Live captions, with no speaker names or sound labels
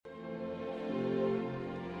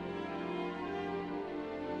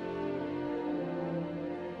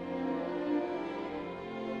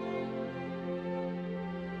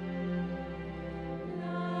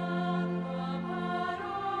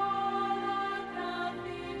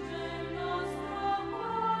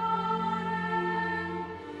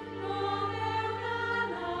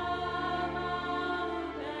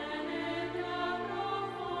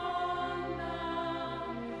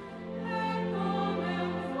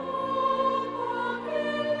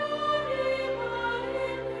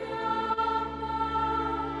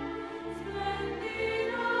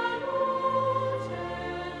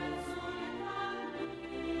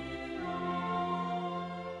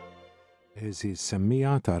Eżi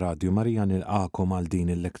semmija ta' Radju Marija nilqakom għal din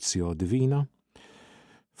il-Lectio Divina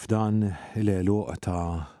f'dan il-għeluq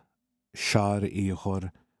ta' xar ieħor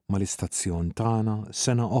mal-istazzjon tagħna,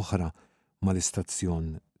 sena oħra mal-istazzjon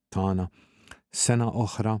tagħna, sena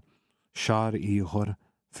oħra xar ieħor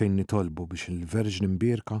fejn nitolbu biex il-Verġni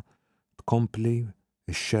Mbierka tkompli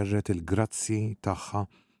xxerret il-grazzi tagħha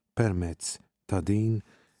permezz ta' din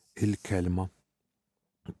il-kelma,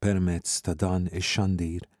 permezz ta' dan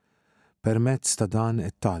ix-xandir, permezz ta' dan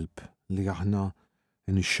it-talb li aħna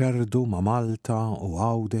nxerdu ma' Malta u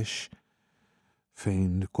Għawdex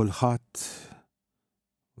fejn kulħadd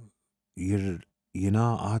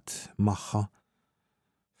jingħaqad magħha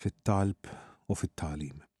fit-talb u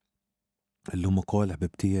fit-tagħlim. Illum ukoll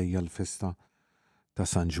ħbib tiegħi hija l-festa ta'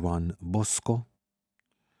 San Ġwan Bosco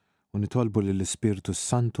u nitolbu lill-Ispiritu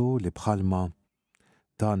Santu li bħalma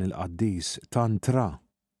dan il-qaddis tantra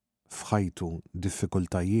f'ħajtu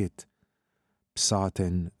diffikultajiet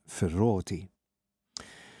b'saten fir-roti.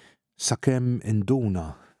 Sakemm induna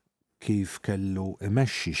kif kellu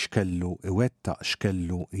imexxi x'kellu iwettaq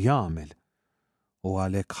x'kellu jagħmel u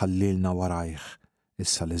għalhekk ħallilna warajh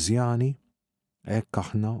is-Salesjani, hekk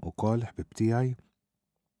aħna wkoll ħbib tiegħi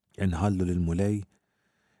inħallu lil Mulej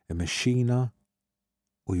imexxina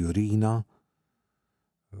u jurina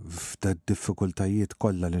f'dad-diffikultajiet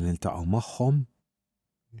kollha li niltaqgħu magħhom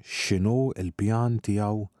x'inhu l-pjan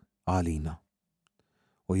tiegħu għalina.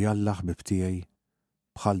 U jalla ħbib tiegħi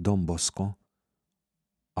bħal Don Bosco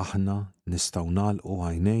aħna nistgħu nagħlqu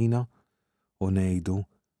għajnejna u ngħidu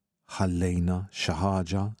ħallejna xi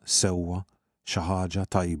ħaġa sewwa, xi ħaġa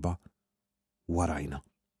tajba warajna.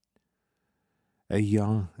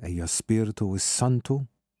 Ejja Spiritu s-Santu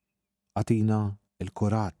għatina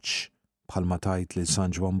il-kuraġġ bħalma tajt lil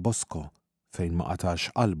San Ġwan Bosco fejn ma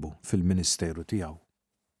qatax qalbu fil-ministeru tiegħu.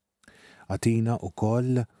 Għatina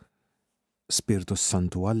wkoll Spiritu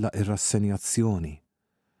s-Santu Alla ir-rassenjazzjoni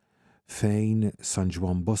fejn San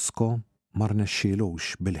Ġwan Bosco ma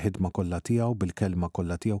rnexxielux bil-ħidma kollha tiegħu, bil-kelma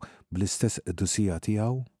kollha tiegħu, bl-istess qdusija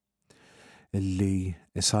tiegħu illi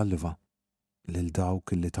isalva lil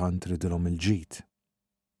dawk illi tant ridilhom il-ġid.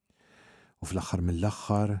 U fl-aħħar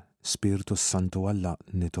mill-aħħar Spiritu s-Santu Alla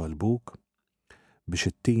nitolbuk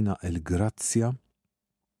biex ittina l-grazzja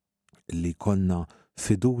li konna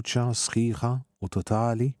fiduċja sħiħa u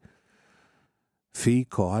totali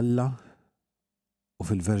fik u Alla u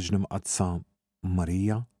fil-Verġni Mqaddsa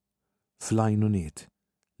Marija fl-għajnuniet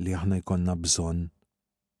li aħna jkollna bżonn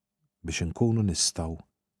biex inkunu nistgħu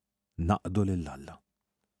naqdu lil Alla.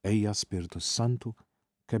 Ejja Spiritu s-Santu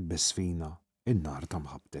kebbes fina in-nar ta'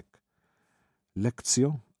 mħabbtek.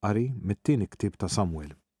 Lektio qari mit-tieni ktieb ta'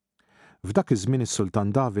 Samwel. F'dak iż-żmien is-Sultan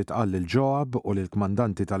David qal lil Ġoab u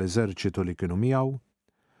lill-kmandanti tal-eżerċitu li kienu miegħu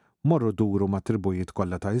morru duru ma' tribujiet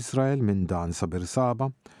kollha ta' Iżrael minn Dan sa Bersaba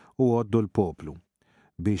u għoddu l-poplu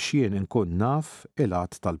biex jien inkun naf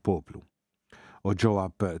il-għad tal-poplu. U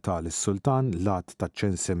Ġoab tal is-Sultan l-għad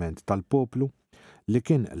taċ-ċensiment tal-poplu li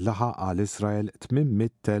kien laħaq għal Iżrael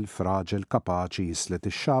 800,000 raġel kapaċi jislet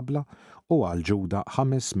ix-xabla u għal Ġuda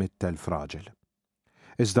 500,000 raġel.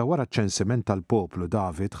 Iżda wara ċ-ċensiment tal-poplu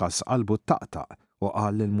David ħass qalbu ttaqtaq u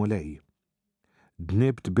qal lil Mulej: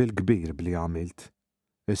 Dnibt bil-kbir bli għamilt.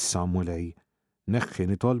 Issa Mulej, neħħi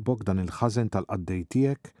nitolbok dan il-ħażen tal-qaddej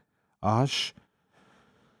tiegħek għax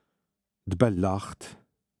tbellaħt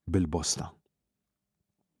bil-bosta.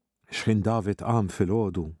 X'ħin David qam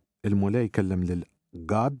filgħodu, il-Mulej kellem lil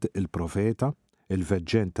Gad il-profeta,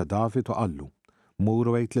 il-veġġent ta' David u qallu: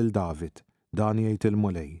 Mur għejt lil David, dan jgħid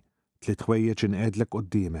il-Mulej, 3 ħwejjeġ inqedlek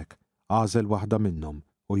quddiemek, għażel waħda minnhom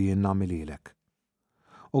u jien nagħmililek.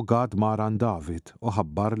 U Gad mar għand David u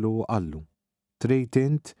ħabbarlu u qallu: Trid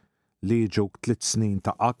int li jiġuk 3 snin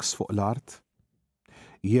ta' qaks fuq l-art?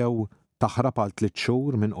 Jew taħrab għal 3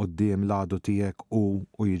 xhur minn quddiem l-għadu tiegħek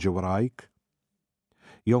u jiġi warajk?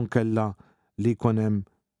 Jew nkella li jkun hemm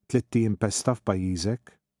 3 pesta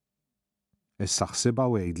f'pajjiżek? Issa ħsibha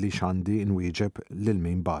u għejdli x'għandi nwieġeb lil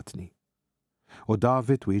min batni. U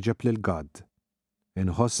David wieġeb lil Gad: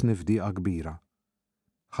 Inħossni f'dieqa kbira.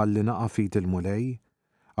 Ħalli naqa' fit il-Mulej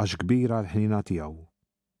għax kbira l-ħnina tiegħu.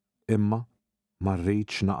 Imma ma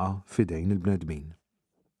rridx naqa' f'idejn il-bnedmin.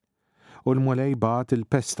 U l-Mulej bagħat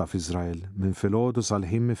il-pesta f'Iżrael minn filgħodu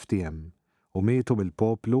sal-ħin miftiem u mietu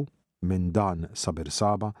bil-poplu minn Dan sa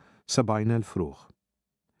Bersaba 70,000 ruħ.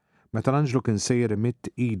 Meta l-anġlu kien sejjer imitt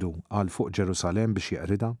idu għal fuq Ġerusalemm biex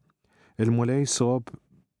jeqrida, il-Mulej sob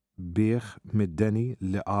bih mid-deni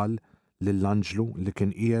li qal lill-anġlu li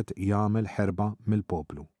kien qiegħed jagħmel ħerba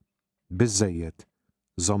mill-poplu: Biżżejjed,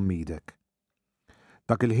 żomm idek.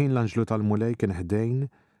 Dak il-ħin l-anġlu tal-Mulej kien ħdejn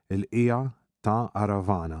il-qija ta'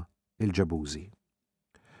 Aravana, il-ġebużi.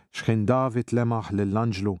 X'ħin David lemaħ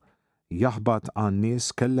lill-anġlu jaħbad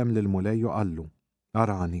għan-nies kellem lil mulej u qallu: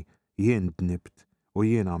 Arani, jien dnibt u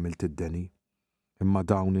jien għamilt id-deni, imma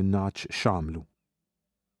dawn in-naċ x'għamlu.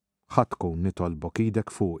 Ħadd tkun nitolbok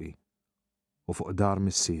idek fuqi u fuq dar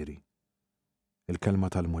missieri. Il-kelma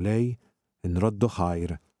tal-mulej inroddu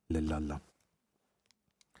ħajr lill-Alla.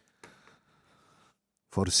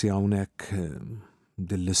 Forsi hawnhekk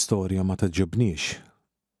din l-istorja ma taġġibniex,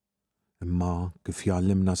 imma kif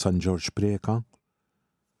jgħallimna San George Preka,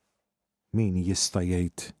 min jista'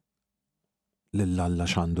 jgħid lill-Alla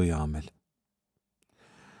x'għandu jagħmel.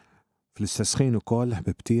 Fl-istess ħin ukoll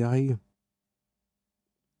ħbib tiegħi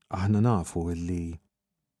aħna nafu illi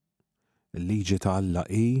l-liġi ta' Alla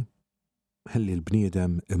hi illi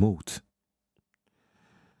l-bniedem imut.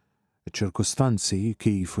 Iċ-ċirkustanzi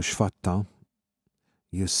kif u x'fatta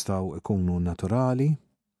jistgħu ikunu naturali,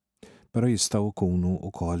 però jistgħu ikunu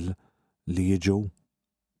wkoll li jiġu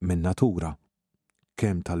minn natura,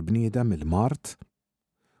 kemm tal-bniedem il-mart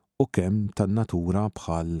u kemm tan-natura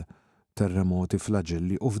bħal terremoti,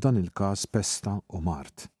 flaġelli u f'dan il-każ pesta u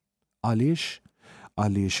mart. Għaliex?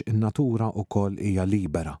 Għaliex in-natura wkoll hija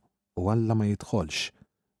libera u Alla ma jidħolx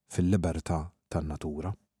fil-libertà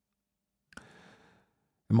tan-natura.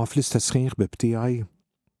 Imma fl-istess ħin ħbieb tiegħi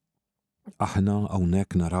aħna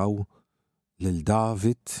hawnhekk naraw lil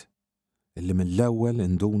David illi mill-ewwel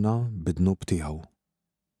induna bid-dnub tiegħu.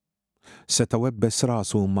 Seta' webbes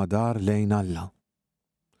rasu madar lejn Alla.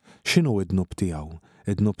 X'inhu id-dnub tiegħu?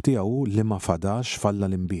 Id-dnub tiegħu li ma fadax falla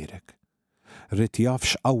l-imbierek. Rid jaf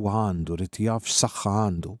x'qawwa għandu, rid jaf x'saħħa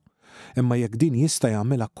għandu. Imma jekk din jista'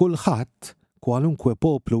 jagħmilha kulħadd, kwalunkwe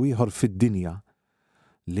poplu ieħor fid-dinja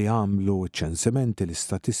li għamlu ċ-ċensimenti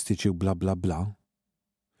l-istatistiċi u bla bla bla,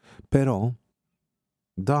 però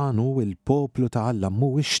dan hu il-poplu ta' Alla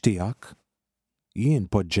mhuwiex tiegħek, jien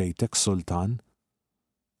poġġejtek sultan,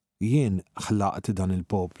 jien ħlaqt dan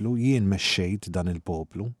il-poplu, jien mexxejt dan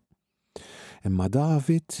il-poplu. Imma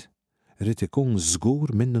David rid ikun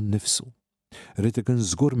żgur minnu nnifsu. Rid ikun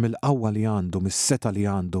żgur mill-qawwa li għandu, mis-seta li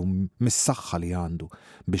għandu, mis-saħħa li għandu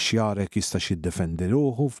biex jarek jistax jiddefendi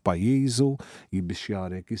ruħu f'pajjiżu, biex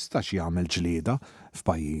jarek jistax jagħmel ġlieda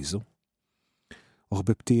f'pajjiżu. U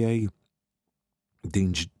ħbib tiegħi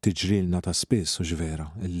din tiġrilna ta' spiss u ġvera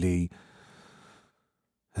illi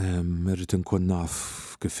rrid inkun naf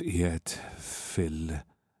kif qiegħed fil-saħħa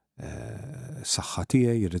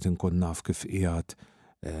tiegħi, rrid inkun naf kif qiegħed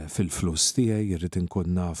fil-flus tiegħi, rrid inkun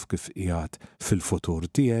naf kif qiegħed fil-futur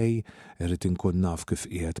tiegħi, rrid inkun naf kif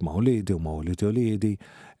qiegħed ma' wliedi u ma' wliedi,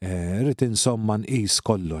 rrid insomma nqis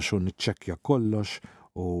kollox u niċċekkja kollox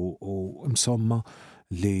u insomma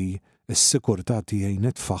li s-sikurtà tiegħi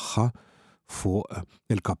nitfaħħa fuq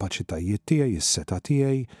il-kapaċitajiet tiegħi, is-seta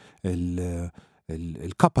tiegħi,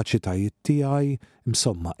 il-kapaċitajiet tiegħi,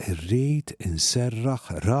 insomma irrid inserraħ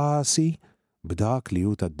rasi b'dak li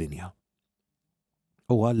hu tad-dinja.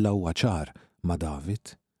 U Alla huwa ċar ma'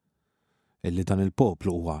 David illi dan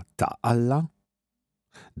il-poplu huwa ta' Alla,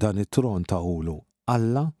 dan it-tron ta' ulu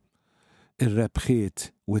Alla,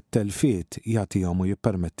 ir-rebħiet u t-telfiet jagħtihom u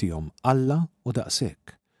jippermettihom Alla u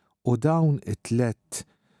daqshekk. U dawn it-tlet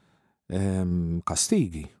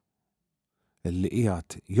kastigi illi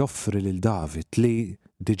qiegħed joffri lil David li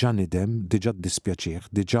diġà nidem, diġà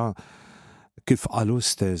ddispjaċih, diġà kif qalu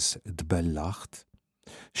stess tbellaħt,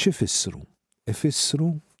 x'ifissru?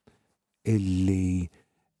 Ifissru illi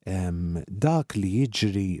dak li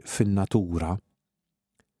jiġri fin-natura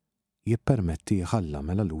jippermetti Alla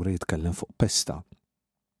mela lura jitkellem fuq pesta.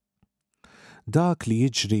 Dak li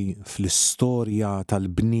jiġri fl-istorja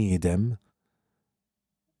tal-bniedem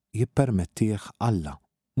jippermettih Alla,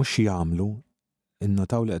 mhux jagħmlu,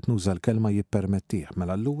 innotaw li qed nuża l-kelma jippermettih,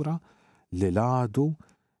 mela allura li l-għadu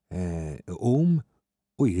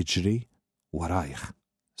u jiġri warajh.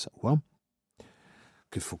 Sewwa.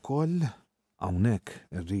 Kif ukoll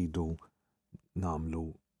hawnhekk irridu nagħmlu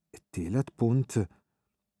t-tielet punt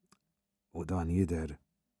u dan jidher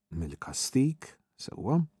mill-kastig,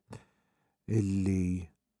 sewwa, illi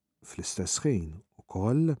fl-istess ħin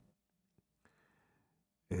ukoll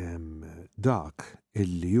dak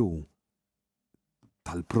illi hu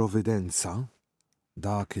tal-providenza,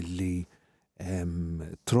 dak illi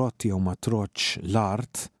trotti jew ma trottx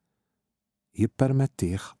l-art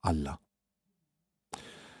jippermettih Alla.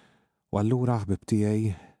 U allura ħbib tiegħi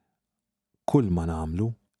kull ma nagħmlu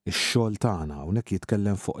ix-xogħol tagħna hawnhekk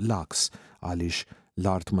jitkellem fuq l-aks għaliex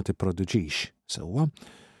l-art ma tipproduċix sewwa.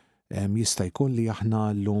 Jista' jkun li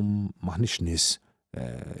aħna llum maħniex nies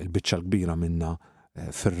il-biċċa l-kbira minna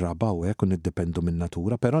fir-raba u hekk u niddependu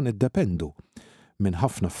min-natura, però niddependu minn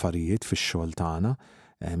ħafna affarijiet fix-xogħol tagħna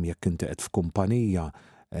jekk inti qed f'kumpanija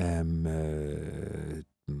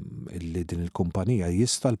illi din il-kumpanija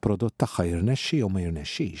jista' l-prodott tagħha jirnexxi jew ma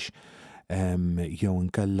jirnexxix. Jew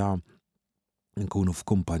inkella nkunu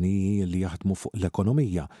f'kumpaniji li jaħdmu fuq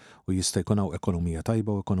l-ekonomija u jista' jkun hawn ekonomija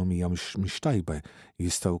tajba u ekonomija mhix tajba.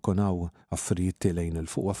 Jistgħu jkun hawn affarijiet tilejn il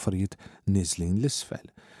fuq u affarijiet niżlin l-isfel.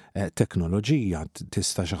 Teknoloġija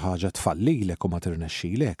tista' xi ħaġa tfallilek u ma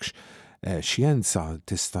tirnexxilekx. Xjenza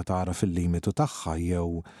tista' tara fil-limitu tagħha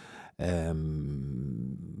jew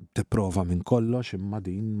tipprova minn kollox imma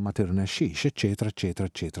din ma tirnexxix, eċetera, eċetera,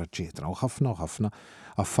 eċetera, eċetera, u ħafna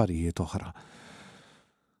affarijiet oħra.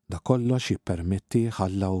 Da kollox jippermetti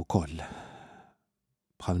ħalla wkoll.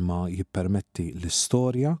 Bħalma jippermetti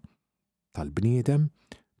l-istorja tal-bniedem,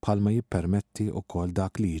 bħalma jippermetti wkoll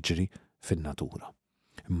dak li jiġri fin-natura.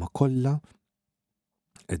 Imma kollha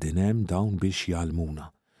qegħdin hemm dawn biex jgħalmuna.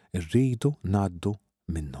 Irridu ngħaddu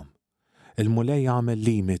minnhom. Il-mulej jagħmel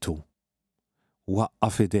limitu.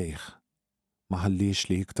 Waqqaf idejh. Ma ħallix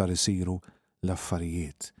li iktar isiru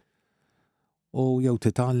l-affarijiet. U jew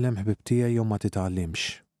titgħallem ħbib tiegħi jew ma titgħallimx.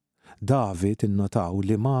 David innotaw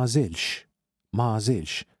li ma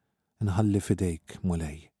għażilx nħalli f'idejk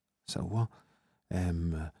mulej. Sewwa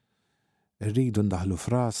irridu ndaħlu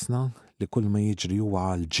f'rasna li kull ma jiġri huwa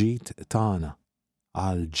għall-ġid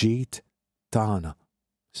tagħna.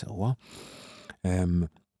 Sewwa.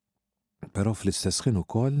 Però fl-istess ħin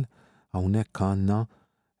ukoll hawnhekk għandna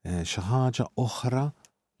xi ħaġa oħra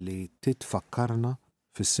li titfakkarna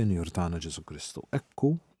fis-Sinjur tagħna Ġesu Kristu.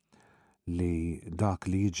 Ekku li dak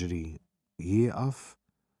li jiġri jieqaf,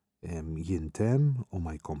 jintemm u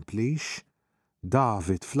ma jkomplix.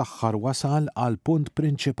 David fl-aħħar wasal għal punt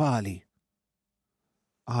prinċipali.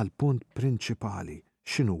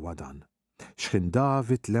 X'inhuwa dan? X'kien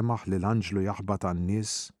David lemaħ li l-anġlu jaħbad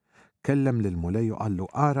għan-nies, kellem lil mulej u qallu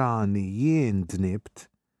arani jien dnibt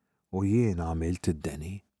u jien għamilt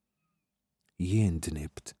id-deni.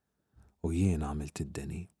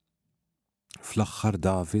 Fl-aħħar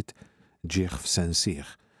David ġieħ f'sensieħ.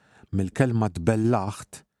 Mill-kelma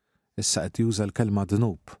tbellaħt issa qed juża l-kelma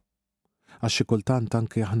dnub. Għax xi kultant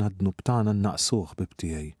anke aħna d-dnub tagħna nnaqsuh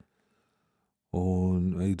bibtiegħi. U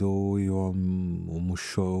ngħidu u mhux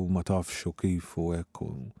ma tafx u kif u hekk.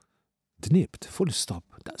 Dnibt, full stop,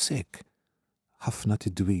 daqshekk. Ħafna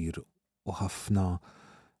tidwir u ħafna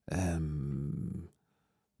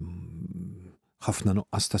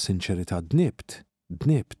nuqqas ta' sinċerità. Dnibt.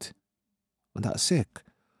 U daqshekk.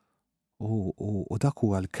 U dak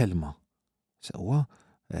huwa l-kelma. Sewwa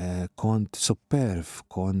kont superf,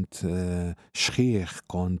 kont xħieħ,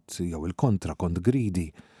 jew il-kontra, kont gridi,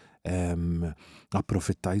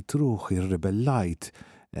 approfittajt ruħi, irribellajt,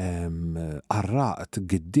 arraqt,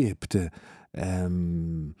 giddibt.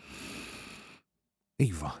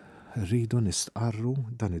 Iva, rridu nistqarru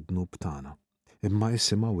dan id-dnub tagħna. Imma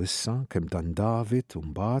isimgħu issa kemm dan David u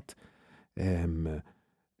mbagħad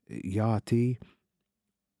jagħti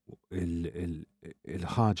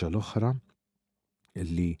il-ħaġa l-oħra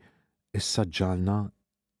illi issa ġalna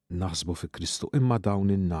naħsbu fi Kristu. Imma dawn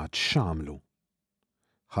in-naġ x'għamlu?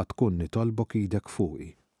 Ħadkun nitolbok idek fuqi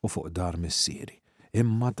u fuq dar missieri.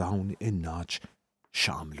 Imma dawn in-naġ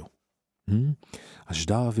x'għamlu? Għax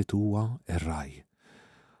David huwa ir-raj.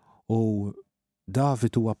 U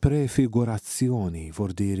David huwa prefigurazzjoni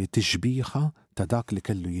vordiri tixbiħa ta' dak li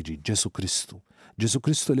kellu jiġi Ġesu Kristu. Ġesu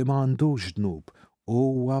Kristu li ma għandux dnub.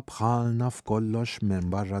 Huwa bħalna f'kollox minn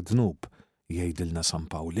barra dnub, jgħidilna San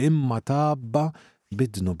Pawl, imma tabba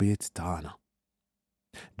bid-dnubiet tagħna.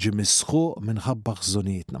 Ġie misħuq minħabba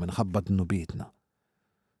ħżunietna, minħabba dnubietna.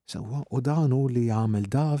 Sewwa, u dan hu li jagħmel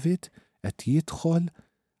David qed jidħol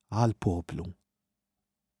għal poplu.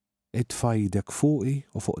 Itfa' jdek fuqi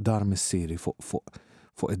u fuq dar missieri,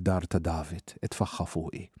 fuq id-dar ta' David, itfaħħa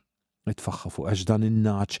fuqi. Għax dan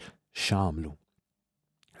in-naġ x'għamlu.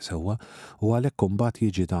 Sewwa, u għalhekk imbagħad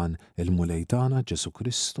jiġi dan il-mulej tagħna Ġesu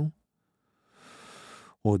Kristu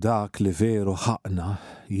u dak li veru ħaqna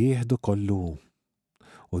jieħdu kollu.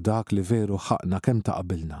 U dak li veru ħaqna kemm ta'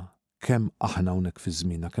 qabilna, kemm aħna hawnhekk fi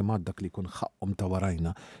żmienna, kemm għaddak li jkun ħaqhom ta'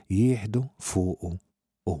 warajna jieħdu fuqu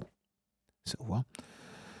hu. Sewwa.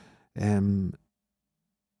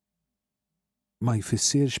 Ma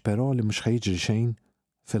jfissirx però li mhux ħajġri xejn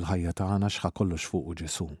fil-ħajja tagħna x'ħa kollox fuqu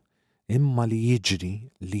Ġesu. Imma li jiġri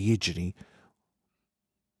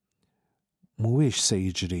mhuwiex se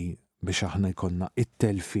jiġri biex aħna jkollna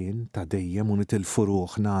it-telfin ta' dejjem u nitilfu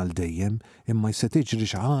ruħna għal dejjem, imma se tiġri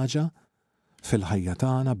xi ħaġa fil-ħajja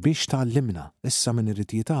tagħna biex tgħallimna. Issa min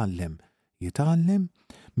irid jitgħallem,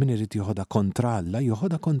 min irid joħodha kontra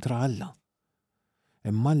Alla.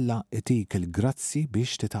 Imma Alla itik il-grazzi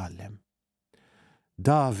biex titgħallem.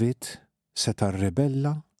 David seta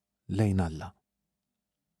rrebella lejn Alla.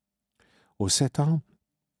 U seta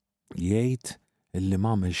jgħid illi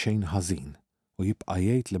m'għamel xejn ħażin u jibqa'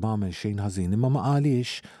 jgħid li m'għamel xejn ħażin, imma ma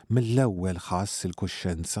qalix mill-ewwel ħass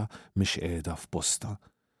il-kuxjenza mhix qiegħda f'posta.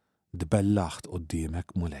 Dbellaħt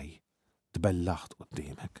quddiemek mulej, dbellaħt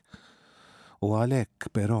quddiemek. U għalhekk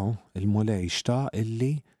però il-mulej xtaq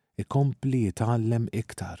illi ikompli jitgħallem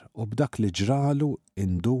iktar u b'dak li ġralu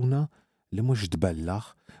induna li mhux dbellaħ,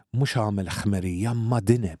 mhux għamel ħmerija ma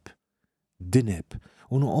dineb.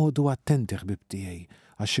 U noqogħdu attenti ħbib tiegħi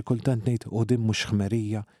għax xi kultant ngħid u din mhux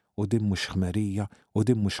ħmerija, u din mhux ħmerija, u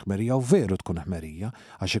din mhux ħmerija, u veru tkun ħmerija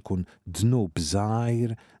għax ikun dnub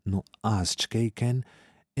żgħir, nuqqas ċkejken,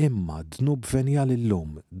 imma dnub venjal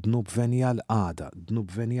illum, dnub venjal għada, dnub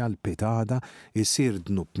venjal pitada, isir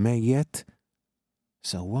dnub mejjet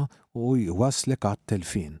sewwa u jwaslek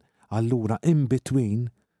għat-telfin. Allura in between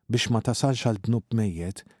biex ma tasalx għal dnub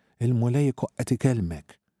mejjet, il-mulej qed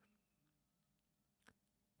ikellmek.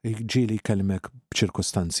 Ġieli jkellmek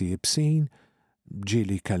b'ċirkustanzi jibsin,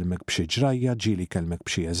 ġieli jkellmek b'xi ġrajja, ġieli jkellmek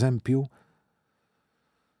b'xi eżempju,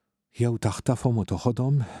 jew taħtafhom u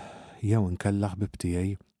toħodhom, jew inkella ħbib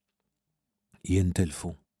tiegħi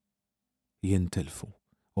jintilfu.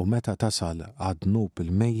 U meta tasal għad dnub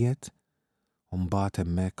il-mejjet, mbagħad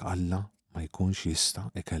hemmhekk Alla ma jkunx jista'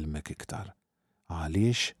 ikellmek iktar.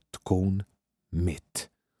 Għaliex tkun mitt.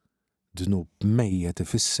 Dnub mejjet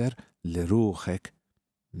ifisser li ruħek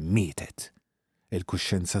mietet.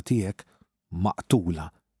 Il-kuxjenza tiegħek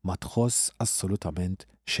maqtula, ma tħoss assolutament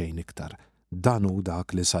xejn iktar. Dan hu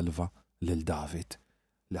dak li salva lil David,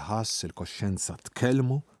 li ħass il-kuxjenza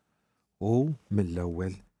tkellmu u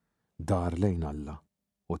mill-ewwel dar lejn Alla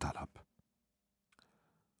u talab.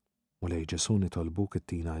 U lejn Ġesu nitolbuk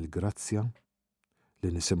ittina l-grazzja li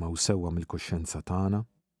nisimgħu sewwa mill-kuxjenza tagħna,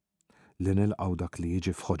 li nilqgħu dak li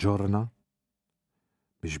jiġi f'ħoġorna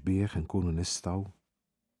biex bih nkunu nistgħu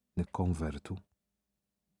nikkonvertu,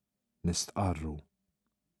 nistqarru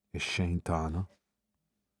ix-xejn tagħna,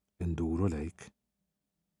 induru lejk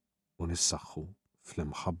u nissaħħu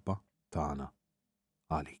fl-imħabba tagħna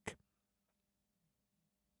għalik.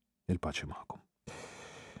 Il-paċi magħkom.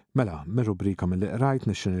 Mela, mir-rubrika Milli Qrajt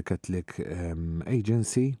National Catholic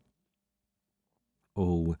Agency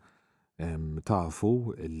u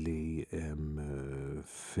tafu li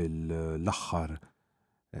fil-aħħar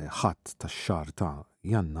ħadd tax-xahar ta'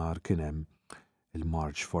 Jannar kien hemm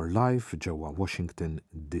il-March for Life ġewwa Washington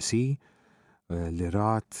DC li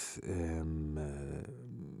rat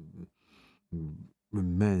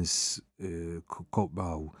immens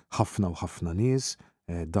ħafna u ħafna nies,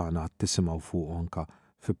 dan għad tisimgħu fuq anke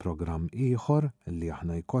fi programm ieħor li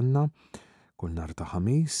aħna jkollna kull nhar ta'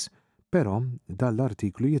 Ħamis, però dan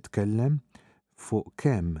l-artiklu jitkellem fuq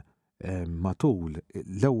kemm matul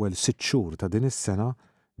l-ewwel 6 xhur ta' din is-sena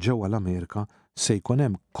ġewwa l-Amerika se jkun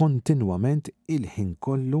hemm kontinwament il-ħin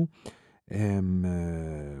kollu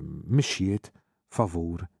mixjiet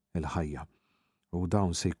favur il-ħajja. U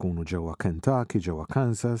dawn se jkunu ġewwa Kentucky, ġewwa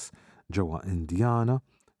Kansas, ġewwa Indiana,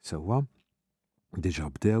 sewwa diġà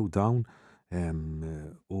bdew dawn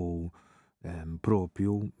u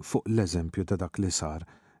propju fuq l-eżempju ta' dak li sar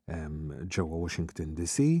ġewwa Washington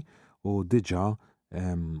DC u diġà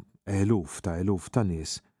eluf ta'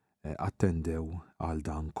 nies attendew għal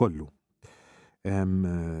dan kollu.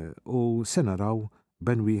 U se naraw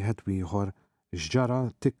ben wieħed ieħor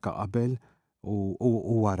x'ġara tikka qabel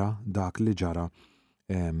u wara dak li ġara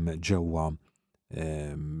ġewwa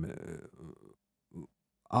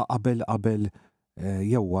qabel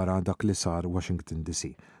jew wara dak li sar Washington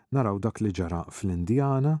DC. Naraw dak li ġara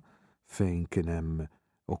fl-Indiana fejn kien hemm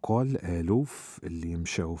ukoll eluf li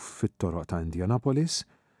jimxew fit-toroq ta' Indianapolis.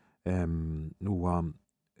 Huwa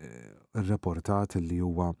rreportat li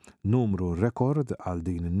huwa numru rekord għal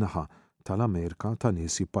din in-naħa tal-Amerika ta'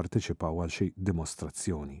 nies jipparteċipaw għal xi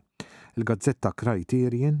dimostrazzjoni. Il-Gazzetta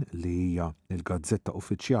Criterion li hija il-gazzetta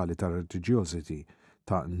uffiċjali tar-reliġjożità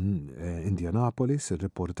ta' Indianapolis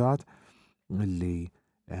irripportat li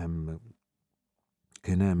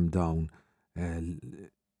kien hemm dawn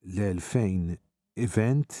l-2000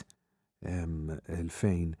 event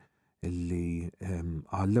 2000 li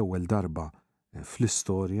għall-ewwel darba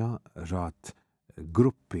fl-istorja rat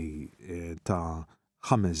gruppi ta'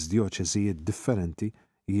 5 dioċeżijiet differenti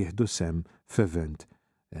jieħdu sem f'event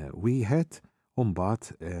wieħed u mbagħad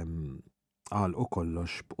għalqu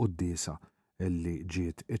kollox b'quddiesa li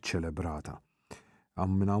ġiet iċċelebrata.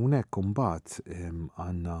 Minn hawnhekk imbagħad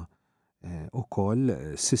għandna ukoll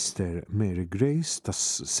Sister Mary Grace tas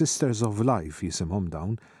Sisters of Life jisimhom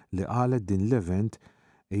dawn li qalet din l-event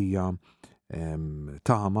hija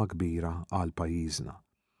tama kbira għal pajjiżna.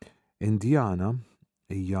 Indiana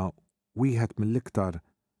hija wieħed mill-iktar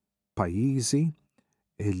pajjiżi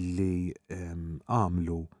illi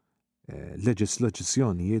għamlu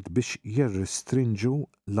leġislazzjonijiet biex jirrestrinġu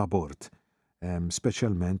l-abort,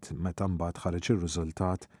 speċjalment meta mbagħad ħareġ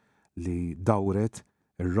ir-riżultat li dawret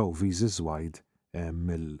ir-Roe vs. Wade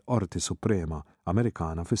mill-Qorti Suprema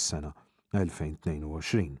Amerikana fis-sena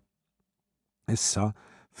 2022. Issa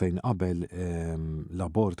fejn qabel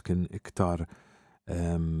l-abort kien iktar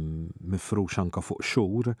mifrux anka fuq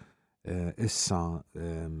xhur, issa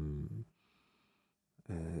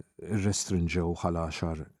irrestrinġew bħal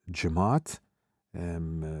 10 ġimgħat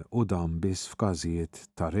u dan biss f'każijiet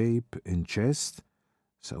ta' rape, inċest,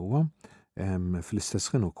 sewwa.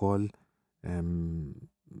 Fl-istess ħin ukoll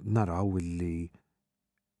naraw illi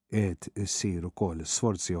qed isir ukoll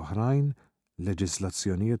sforzi oħrajn,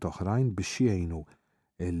 leġiżlazzjonijiet oħrajn biex jgħinu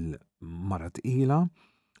il-mara tqila,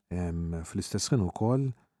 fl-istess ħin ukoll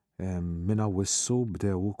minn awissu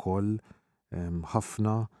bdew ukoll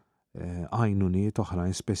ħafna għajnuniet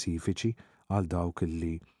oħrajn speċifiċi għal dawk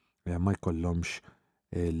illi ma jkollhomx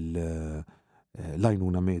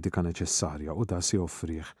l-għajnuna medika neċessarja u da si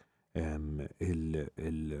joffrih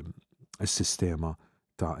il-sistema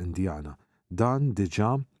ta' Indiana. Dan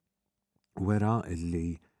diġà wera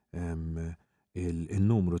illi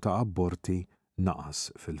il-numru ta' aborti naqas.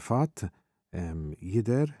 Fil-fatt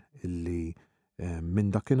jidher illi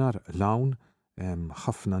minn dakinhar l-hawn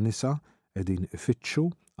ħafna nisa qegħdin ifittxu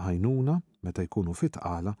għajnuna meta jkunu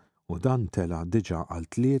fit-tqala u dan tela diġà għal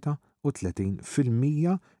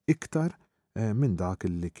 33% iktar minn dak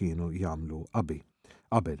illi kienu jagħmlu qabel.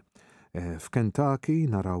 F'Kentucky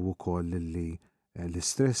naraw ukoll li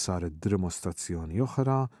l-istress saret dimostrazzjoni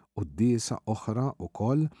oħra u d-diesa oħra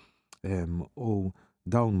ukoll u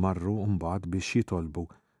dawn marru mbagħad biex jitolbu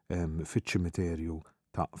fiċ-ċimiterju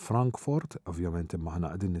ta' Frankfurt, ovvjament imma aħna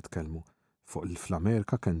qegħdin nitkellmu fuq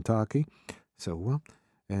fl-Amerika, Kentucky, sewwa.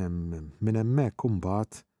 Minn hemmhekk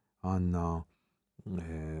imbagħad għandna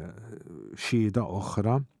xhieda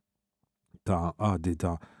oħra ta'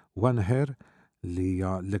 Adida Wanher li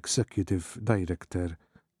hija l-Executive Director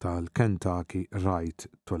tal-Kentucky Right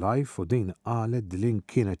to Life u din qalet din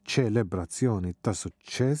kienet ċelebrazzjoni ta'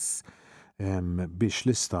 suċċess biex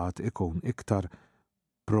l-istat ikun iktar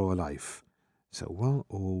pro-life. Sewwa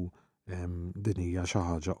u din hija xi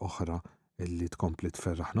ħaġa oħra illi tkompli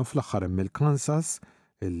tferraħna. Fl-aħħar hemm il-Kansas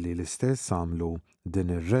illi l-istess għamlu din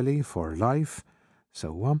ir-Rally for Life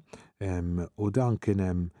sewwa u dan kien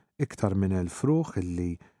hemm iktar minn 1000 fruħ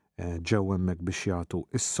illi ġew hemmhekk biex jagħtu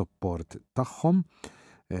s-support tagħhom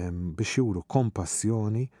biex juru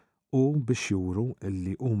kompassjoni u biex juru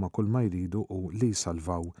illi huma kull ma jridu u li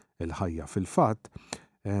jsalvaw il-ħajja. Fil-fatt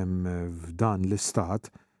f'dan l-istat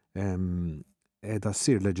qiegħda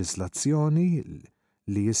ssir leġislazzjoni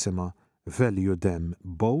li jisimha Value Them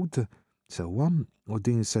Both sewwa u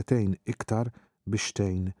din setejn iktar biex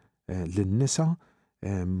tgħin lin-nisa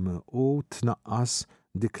u tnaqqas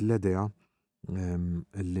dik l-idea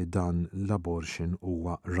li dan l-abortion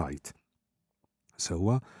huwa right.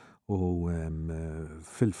 Sewwa u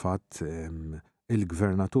fil-fatt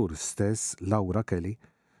il-gvernatur stess Laura Kelly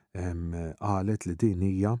qalet li din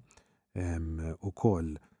hija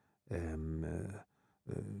ukoll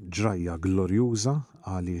ġrajja glorjuża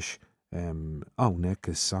għaliex hawnhekk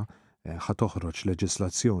issa ħatoħroġ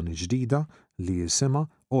leġislazzjoni ġdida li jisimha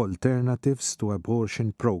Alternatives to Abortion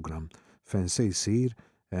Program fejn se jsir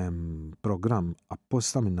programm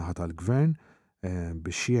apposta min-naħa tal-gvern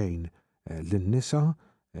biex jgħin lin-nisa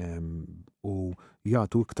u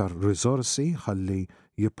jagħtu iktar riżorsi ħalli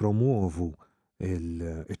jippromuovu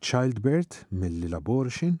il-childbirth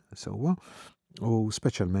mill-abortion sewwa u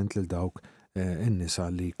speċjalment lil dawk in-nisa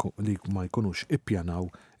li ma jkunux ippjanaw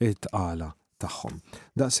it-tqala tagħhom.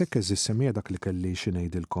 Daqshekk eżis semija dak li kelli xi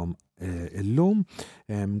ngħidilkom illum,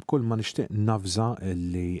 kull ma nixtieq nafża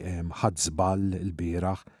li ħadd żball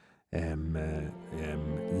il-bieraħ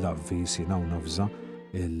l-avviż jingħu nafża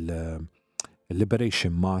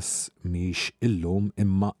il-Liberation Mass mhix illum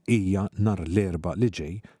imma hija nhar l-Erbgħa li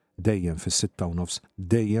ġej dejjem fis-6:30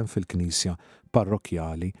 dejjem fil-Knisja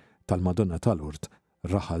Parrokjali tal-Madonna tal-Urt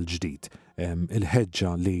Raħal Ġdid.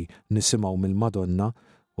 Il-ħeġġa li nisimgħu mill-Madonna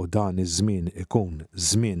u dan iż-żmien ikun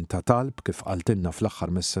żmien ta' talb kif qaltilna fl-aħħar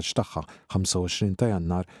messaġġ tagħha 25 ta'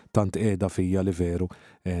 Jannar tant qiegħda fija li veru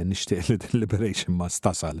nixtieq li din Liberation Mass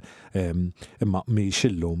tasal imma mhix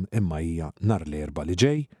illum imma hija nhar l-Erbgħa li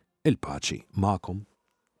ġej. Il-paċi magħkom.